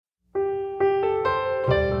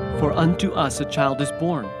For unto us a child is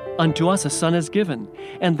born, unto us a son is given,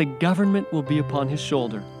 and the government will be upon his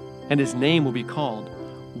shoulder, and his name will be called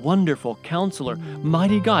Wonderful Counselor,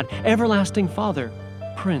 Mighty God, Everlasting Father,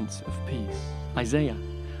 Prince of Peace. Isaiah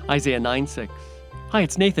 9:6. Hi,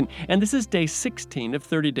 it's Nathan, and this is day 16 of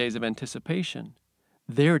 30 days of anticipation.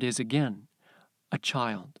 There it is again, a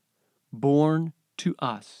child, born to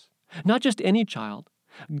us. Not just any child.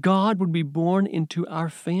 God would be born into our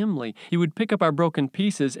family. He would pick up our broken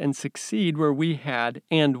pieces and succeed where we had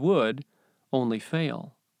and would only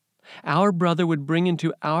fail. Our brother would bring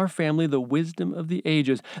into our family the wisdom of the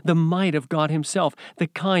ages, the might of God Himself, the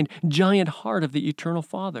kind, giant heart of the eternal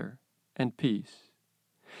Father, and peace.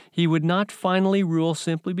 He would not finally rule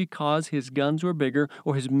simply because his guns were bigger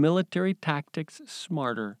or his military tactics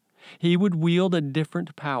smarter. He would wield a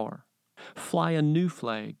different power, fly a new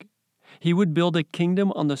flag. He would build a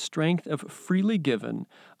kingdom on the strength of freely given,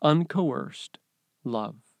 uncoerced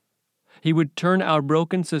love. He would turn our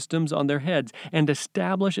broken systems on their heads and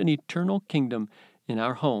establish an eternal kingdom in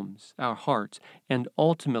our homes, our hearts, and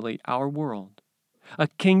ultimately our world. A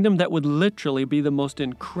kingdom that would literally be the most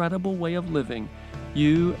incredible way of living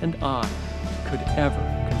you and I could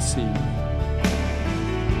ever conceive.